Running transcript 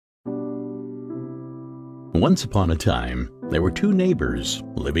Once upon a time, there were two neighbors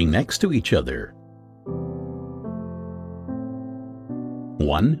living next to each other.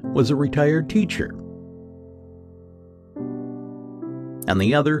 One was a retired teacher, and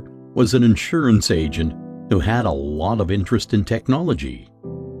the other was an insurance agent who had a lot of interest in technology.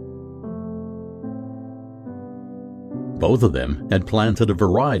 Both of them had planted a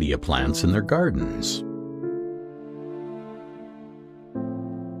variety of plants in their gardens.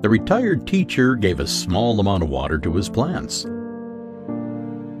 The retired teacher gave a small amount of water to his plants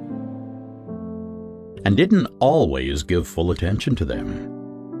and didn't always give full attention to them,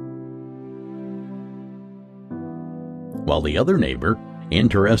 while the other neighbor,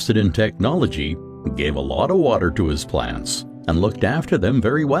 interested in technology, gave a lot of water to his plants and looked after them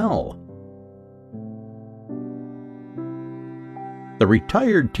very well. The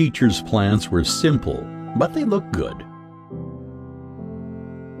retired teacher's plants were simple, but they looked good.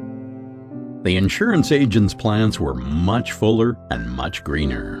 The insurance agent's plants were much fuller and much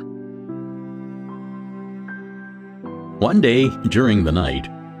greener. One day during the night,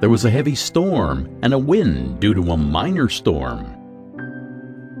 there was a heavy storm and a wind due to a minor storm.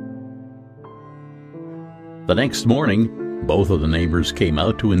 The next morning, both of the neighbors came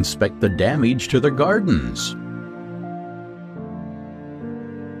out to inspect the damage to their gardens.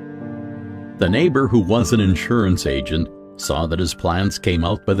 The neighbor, who was an insurance agent, saw that his plants came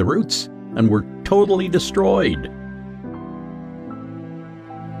out by the roots and were totally destroyed.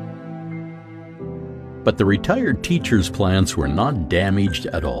 But the retired teacher's plants were not damaged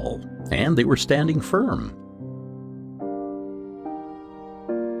at all, and they were standing firm.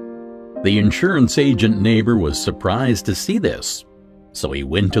 The insurance agent neighbor was surprised to see this, so he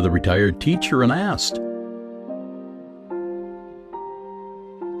went to the retired teacher and asked,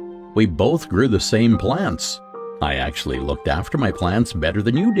 "We both grew the same plants. I actually looked after my plants better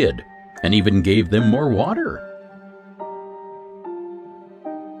than you did, and even gave them more water.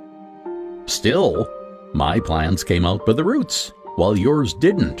 Still, my plants came out by the roots, while yours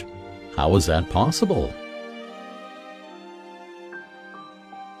didn't. How is that possible?"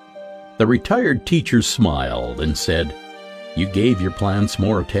 The retired teacher smiled and said, "You gave your plants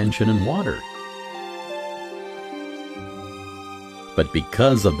more attention and water. But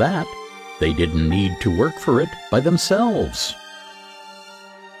because of that, they didn't need to work for it by themselves.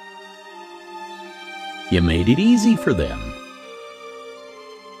 You made it easy for them.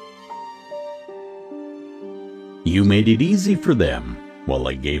 You made it easy for them, while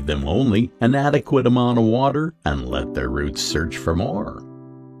I gave them only an adequate amount of water and let their roots search for more.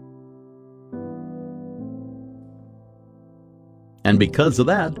 And because of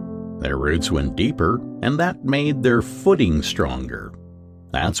that, their roots went deeper, and that made their footing stronger.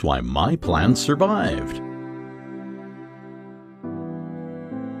 That's why my plants survived."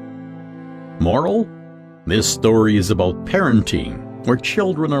 Moral? This story is about parenting, where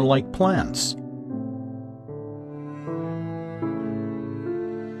children are like plants.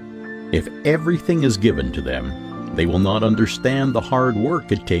 If everything is given to them, they will not understand the hard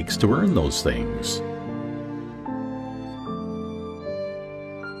work it takes to earn those things.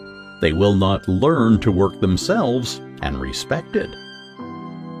 They will not learn to work themselves and respect it.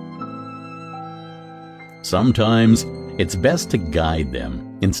 Sometimes it's best to guide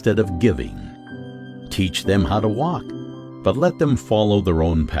them instead of giving. Teach them how to walk, but let them follow their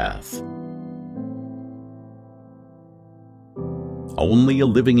own path. Only a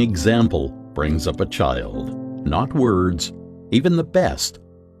living example brings up a child, not words, even the best,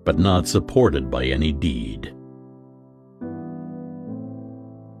 but not supported by any deed.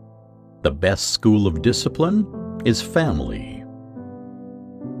 The best school of discipline is family.